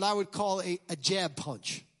a what I would call a jab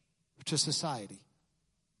punch to society.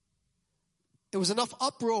 There was enough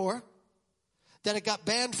uproar that it got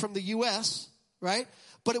banned from the U.S., right?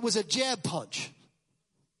 But it was a jab punch.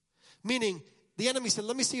 Meaning the enemy said,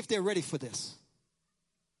 let me see if they're ready for this.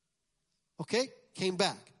 Okay? Came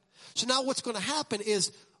back. So now what's going to happen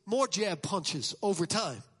is more jab punches over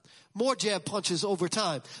time. More jab punches over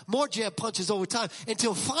time. More jab punches over time.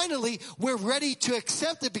 Until finally we're ready to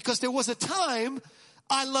accept it, because there was a time,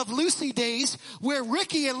 I Love Lucy days, where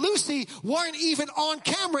Ricky and Lucy weren't even on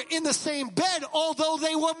camera in the same bed, although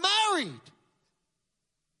they were married.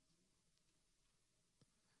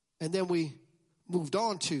 And then we moved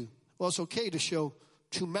on to, well, it's okay to show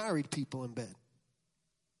 2 married people in bed.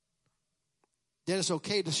 Then it's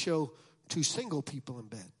okay to show 2 single people in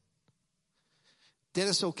bed. Then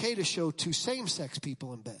it's okay to show 2 same-sex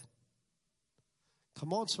people in bed.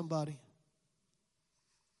 Come on, somebody.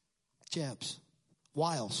 Jabs.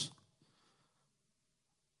 Wiles.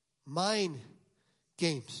 mind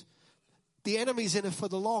games. The enemy's in it for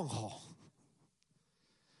the long haul.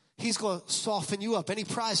 He's going to soften you up. Any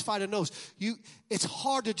prize fighter knows it's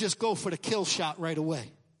hard to just go for the kill shot right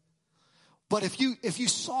away. But if you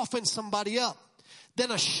soften somebody up, then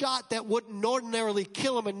a shot that wouldn't ordinarily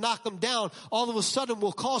kill him and knock him down, all of a sudden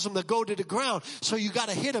will cause him to go to the ground. So you got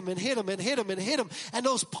to hit him and hit him and hit him and hit him. And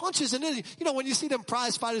those punches, and when you see them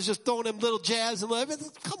prize fighters just throwing them little jabs, and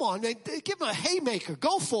come on, man, give them a haymaker.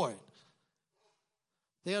 Go for it.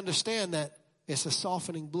 They understand that it's a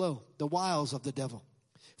softening blow, the wiles of the devil.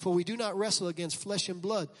 For we do not wrestle against flesh and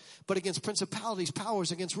blood, but against principalities,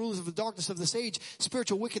 powers, against rulers of the darkness of this age,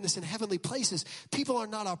 spiritual wickedness in heavenly places. People are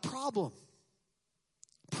not our problem.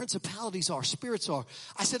 Principalities are, spirits are.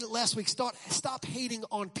 I said it last week, stop hating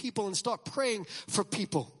on people and start praying for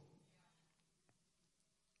people.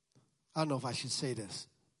 I don't know if I should say this.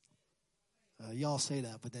 Y'all say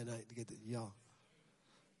that, but then I get y'all.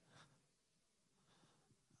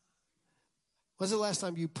 When's the last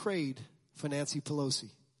time you prayed for Nancy Pelosi?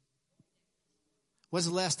 When's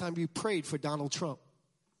the last time you prayed for Donald Trump?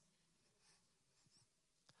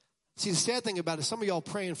 See, the sad thing about it, some of y'all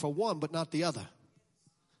praying for one, but not the other.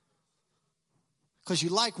 Because you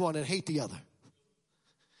like one and hate the other.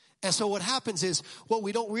 And so what happens is, what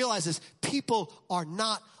we don't realize is people are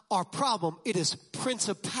not our problem. It is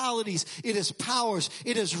principalities, it is powers,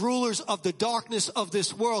 it is rulers of the darkness of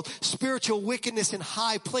this world, spiritual wickedness in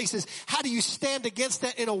high places. How do you stand against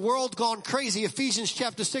that in a world gone crazy? Ephesians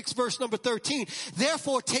chapter 6 verse number 13.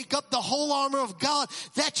 Therefore take up the whole armor of God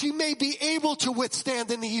that you may be able to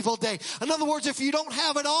withstand in the evil day. In other words, if you don't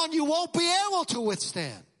have it on, you won't be able to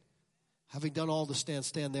withstand. Having done all to stand,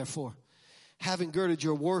 stand therefore. Having girded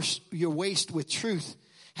your waist with truth,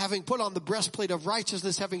 having put on the breastplate of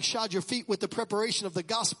righteousness, having shod your feet with the preparation of the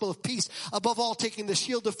gospel of peace, above all taking the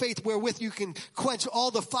shield of faith wherewith you can quench all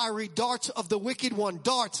the fiery darts of the wicked one.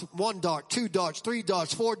 Darts, 1 dart, 2 darts, 3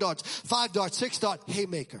 darts, 4 darts, 5 darts, 6 darts,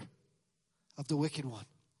 haymaker of the wicked one.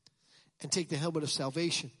 And take the helmet of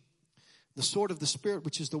salvation, the sword of the Spirit,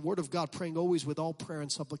 which is the word of God, praying always with all prayer and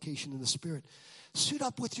supplication in the Spirit. Suit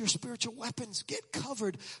up with your spiritual weapons. Get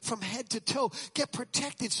covered from head to toe. Get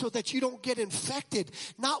protected so that you don't get infected,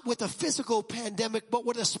 not with a physical pandemic, but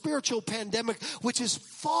with a spiritual pandemic, which is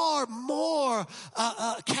far more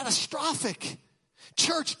catastrophic.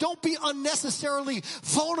 Church, don't be unnecessarily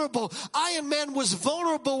vulnerable. Iron Man was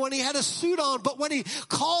vulnerable when he had a suit on, but when he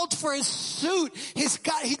called for his suit, he's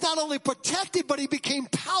not only protected, but he became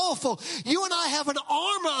powerful. You and I have an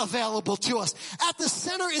armor available to us. At the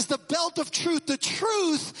center is the belt of truth, the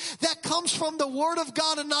truth that comes from the word of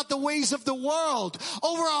God and not the ways of the world.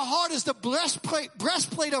 Over our heart is the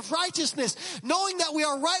breastplate of righteousness, knowing that we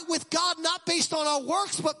are right with God, not based on our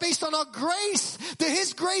works, but based on our grace,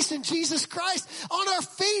 his grace in Jesus Christ. On our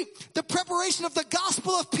feet, the preparation of the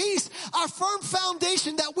gospel of peace, our firm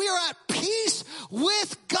foundation that we are at peace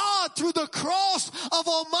with God through the cross of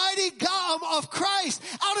Almighty God of Christ.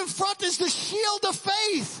 Out in front is the shield of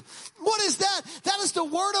faith. What is that? That is the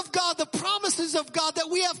word of God, the promises of God that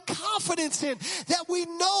we have confidence in, that we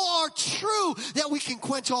know are true, that we can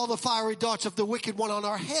quench all the fiery darts of the wicked one. On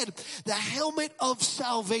our head, the helmet of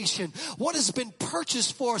salvation. What has been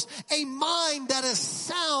purchased for us? A mind that is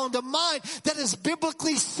sound, a mind that is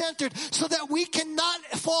biblically centered, so that we cannot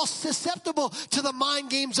fall susceptible to the mind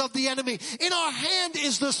games of the enemy. In our hand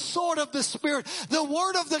is the sword of the Spirit, the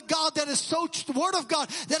word of the God that is so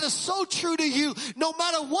true to you. No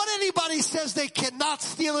matter what anybody says, they cannot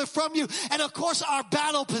steal it from you. And of course, our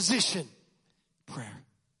battle position, prayer.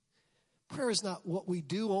 Prayer is not what we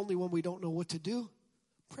do only when we don't know what to do.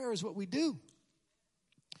 Prayer is what we do,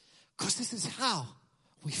 because this is how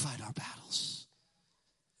we fight our battles.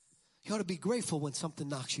 You ought to be grateful when something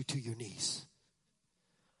knocks you to your knees.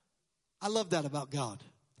 I love that about God.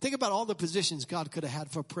 Think about all the positions God could have had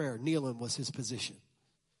for prayer. Kneeling was his position.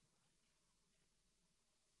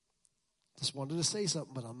 Just wanted to say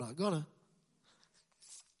something, but I'm not gonna.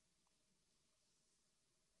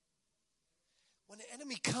 When the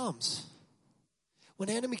enemy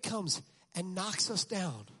comes and knocks us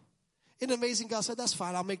down, isn't it amazing? God said, that's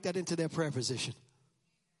fine, I'll make that into their prayer position.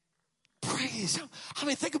 Praise him. I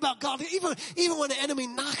mean, think about God. Even when the enemy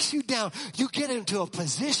knocks you down, you get into a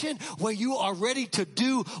position where you are ready to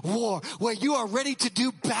do war, where you are ready to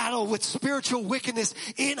do battle with spiritual wickedness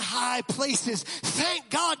in high places.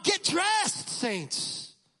 Thank God. Get dressed,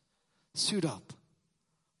 saints. Suit up.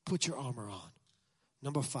 Put your armor on.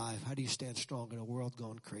 Number 5, how do you stand strong in a world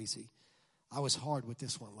going crazy? I was hard with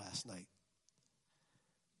this one last night.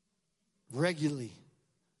 Regularly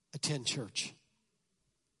attend church.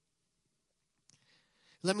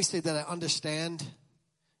 Let me say that I understand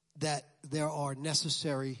that there are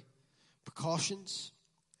necessary precautions.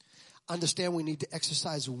 Understand we need to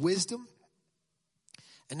exercise wisdom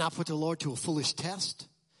and not put the Lord to a foolish test.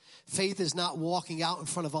 Faith is not walking out in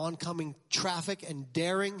front of oncoming traffic and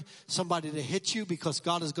daring somebody to hit you because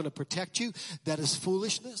God is going to protect you. That is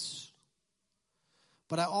foolishness.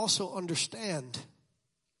 But I also understand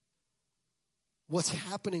what's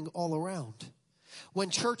happening all around. When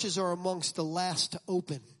churches are amongst the last to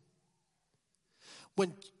open,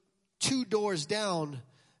 when 2 doors down,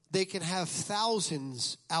 they can have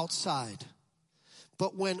thousands outside.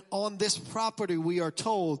 But when on this property we are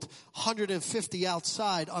told 150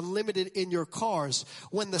 outside, unlimited in your cars,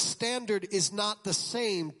 when the standard is not the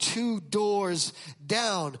same 2 doors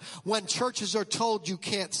down, when churches are told you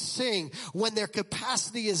can't sing, when their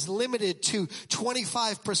capacity is limited to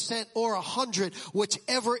 25% or 100,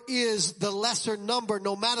 whichever is the lesser number,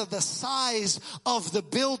 no matter the size of the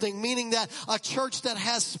building, meaning that a church that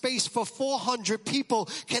has space for 400 people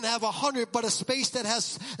can have 100, but a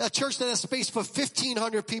church that has space for 1,500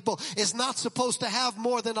 people is not supposed to have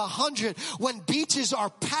more than 100. When beaches are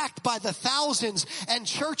packed by the thousands and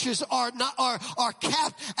churches are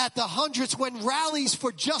capped at the hundreds, when rallies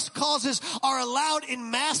for just causes are allowed in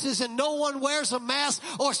masses and no one wears a mask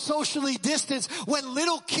or socially distanced, when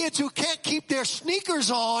little kids who can't keep their sneakers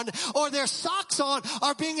on or their socks on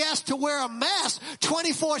are being asked to wear a mask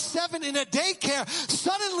 24/7 in a daycare,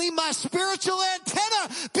 suddenly my spiritual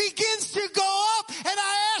antenna begins to go up and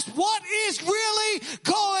I ask, what is really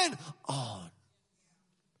going on?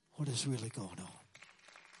 What is really going on?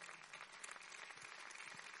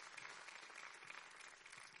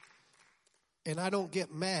 And I don't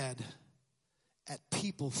get mad at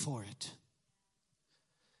people for it,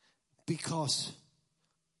 because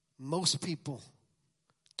most people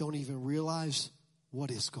don't even realize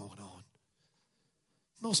what is going on.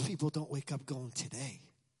 Most people don't wake up going, today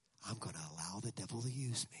I'm going to allow the devil to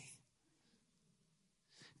use me.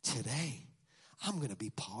 Today I'm going to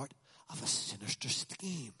be part of a sinister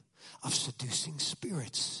scheme of seducing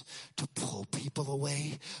spirits to pull people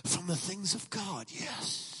away from the things of God.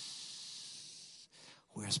 Yes.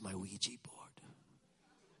 Where's my Ouija board?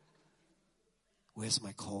 Where's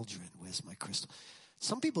my cauldron? Where's my crystal?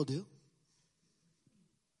 Some people do,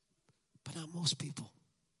 but not most people.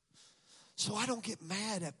 So I don't get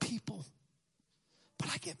mad at people, but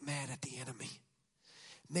I get mad at the enemy.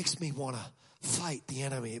 It makes me want to fight the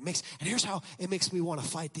enemy. And here's how it makes me want to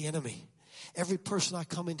fight the enemy. Every person I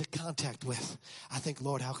come into contact with, I think,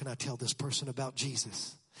 Lord, how can I tell this person about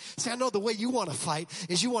Jesus? See, I know the way you want to fight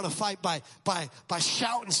is you want to fight by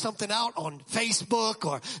shouting something out on Facebook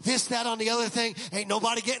or this, that, on the other thing. Ain't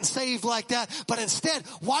nobody getting saved like that. But instead,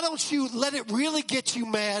 why don't you let it really get you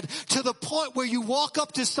mad to the point where you walk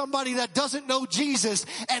up to somebody that doesn't know Jesus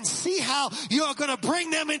and see how you're going to bring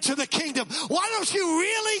them into the kingdom? Why don't you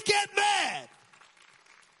really get mad?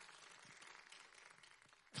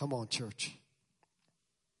 Come on, church.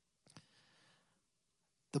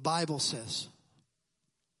 The Bible says,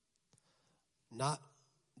 not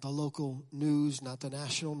the local news, not the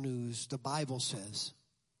national news, the Bible says,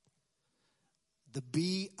 the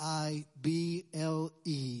Bible,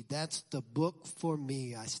 that's the book for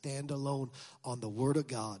me. I stand alone on the word of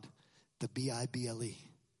God. The Bible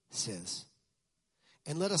says.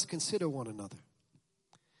 And let us consider one another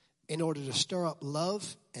in order to stir up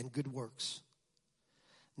love and good works.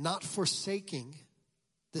 Not forsaking,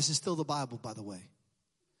 this is still the Bible, by the way.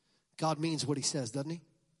 God means what he says, doesn't he?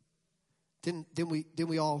 Didn't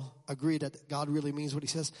we all agree that God really means what he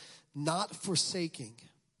says? Not forsaking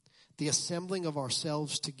the assembling of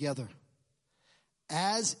ourselves together,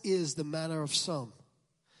 as is the manner of some,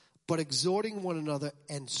 but exhorting one another,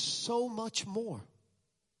 and so much more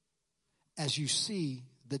as you see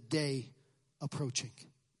the day approaching.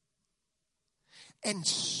 And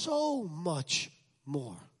so much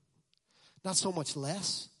more. Not so much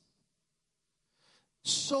less.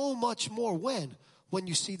 So much more when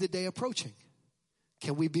you see the day approaching.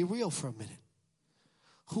 Can we be real for a minute?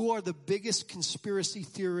 Who are the biggest conspiracy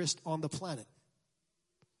theorists on the planet?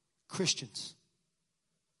 Christians.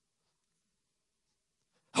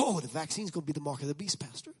 Oh, the vaccine's going to be the mark of the beast,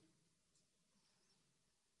 Pastor.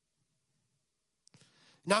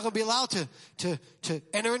 Not going to be allowed to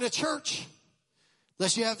enter in a church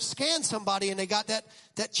unless you have scanned somebody and they got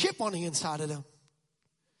that chip on the inside of them.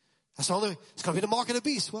 It's going to be the mark of the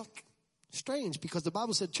beast. Well, strange, because the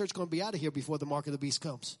Bible said church is going to be out of here before the mark of the beast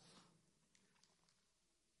comes.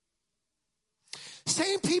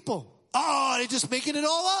 Same people. Oh, they're just making it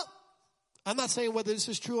all up. I'm not saying whether this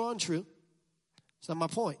is true or untrue. That's not my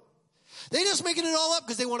point. They're just making it all up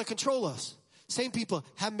because they want to control us. Same people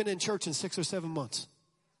haven't been in church in 6 or 7 months.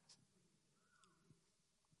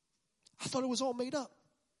 I thought it was all made up.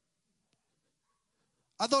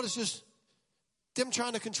 I thought it's just them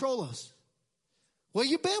trying to control us. Where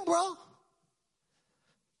you been, bro?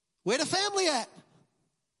 Where the family at?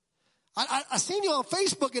 I seen you on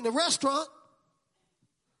Facebook in the restaurant.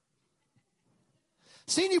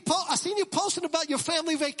 I seen you posting about your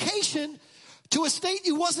family vacation to a state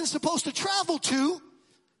you wasn't supposed to travel to.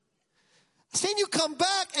 I seen you come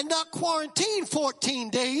back and not quarantine 14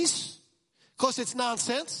 days because it's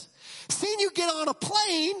nonsense. Seen you get on a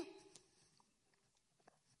plane.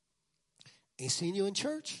 Ain't seen you in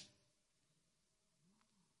church.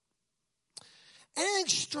 Anything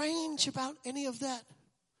strange about any of that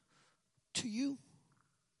to you?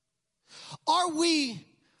 Are we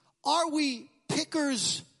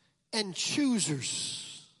pickers and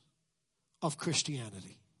choosers of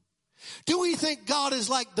Christianity? Do we think God is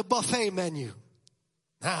like the buffet menu?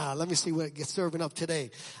 Let me see what gets serving up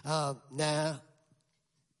today. Nah.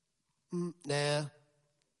 Nah.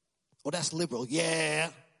 Oh, that's liberal. Yeah.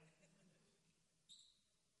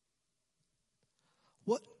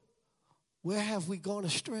 Where have we gone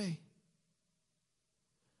astray?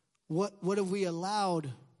 What have we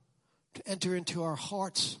allowed to enter into our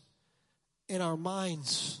hearts and our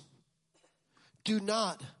minds? Do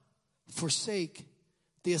not forsake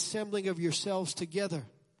the assembling of yourselves together.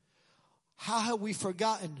 How have we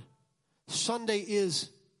forgotten? Sunday is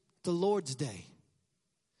the Lord's day.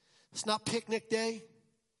 It's not picnic day.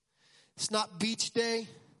 It's not beach day.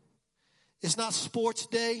 It's not sports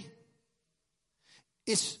day.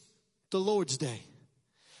 It's the Lord's day.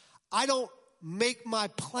 I don't make my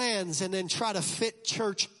plans and then try to fit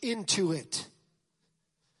church into it.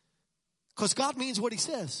 Because God means what he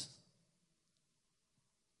says.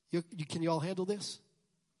 Can you all handle this?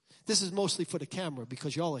 This is mostly for the camera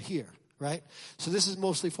because y'all are here, right? So this is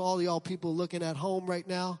mostly for all y'all people looking at home right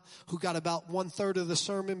now who got about 1/3 of the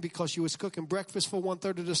sermon because you was cooking breakfast for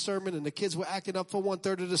 1/3 of the sermon and the kids were acting up for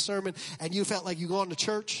 1/3 of the sermon and you felt like you going to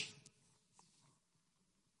church.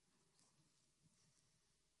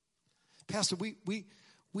 Pastor,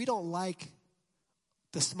 we don't like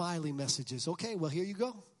the smiley messages. Okay, well, here you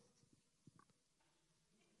go.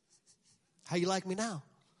 How you like me now?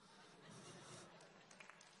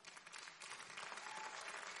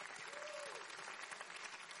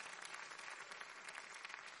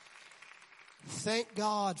 Thank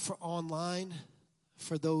God for online,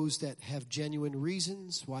 for those that have genuine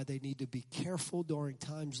reasons why they need to be careful during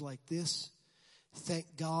times like this.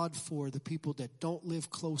 Thank God for the people that don't live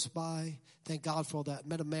close by. Thank God for all that. I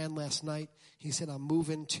met a man last night. He said, I'm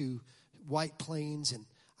moving to White Plains and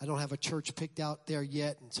I don't have a church picked out there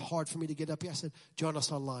yet. And it's hard for me to get up here. I said, join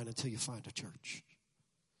us online until you find a church.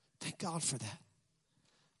 Thank God for that.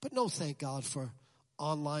 But no, thank God for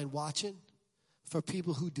online watching, for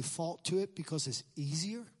people who default to it because it's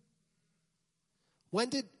easier. When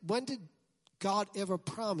did God ever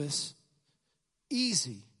promise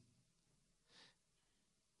easy?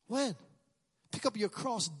 When? Pick up your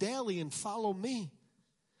cross daily and follow me.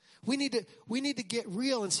 We need to get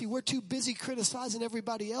real and see we're too busy criticizing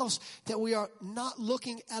everybody else that we are not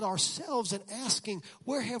looking at ourselves and asking,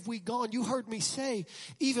 where have we gone? You heard me say,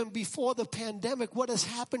 even before the pandemic, what has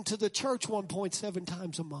happened to the church 1.7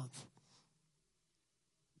 times a month?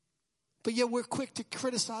 But yet we're quick to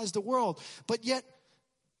criticize the world. But yet,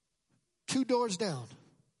 2 doors down,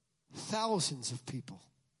 thousands of people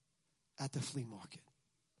at the flea market.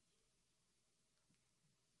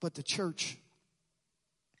 But the church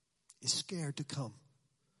is scared to come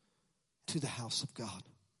to the house of God.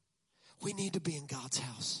 We need to be in God's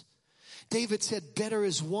house. David said, better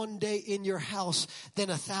is one day in your house than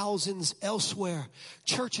 1,000 elsewhere.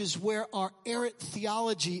 Churches where our errant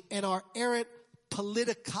theology and our errant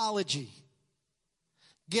politicology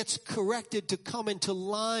gets corrected to come into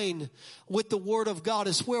line with the Word of God.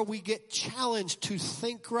 It's where we get challenged to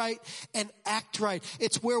think right and act right.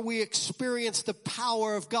 It's where we experience the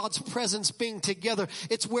power of God's presence being together.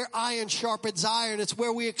 It's where iron sharpens iron. It's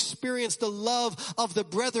where we experience the love of the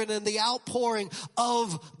brethren and the outpouring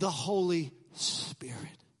of the Holy Spirit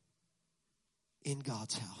in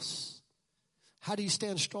God's house. How do you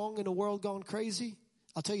stand strong in a world gone crazy?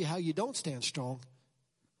 I'll tell you how you don't stand strong.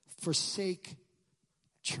 Forsake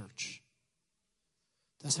church.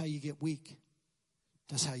 That's how you get weak.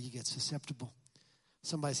 That's how you get susceptible.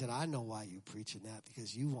 Somebody said, I know why you're preaching that,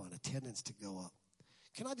 because you want attendance to go up.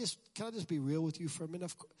 Can I just be real with you for a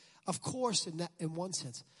minute? Of course, in one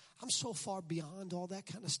sense, I'm so far beyond all that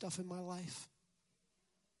kind of stuff in my life.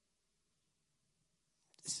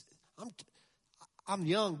 I'm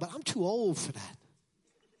young, but I'm too old for that.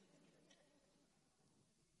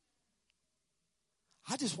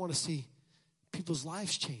 I just want to see people's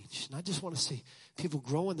lives changed. And I just want to see people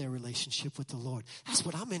grow in their relationship with the Lord. That's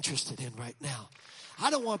what I'm interested in right now. I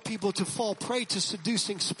don't want people to fall prey to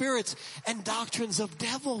seducing spirits and doctrines of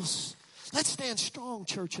devils. Let's stand strong,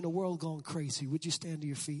 church, in a world going crazy. Would you stand to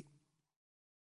your feet?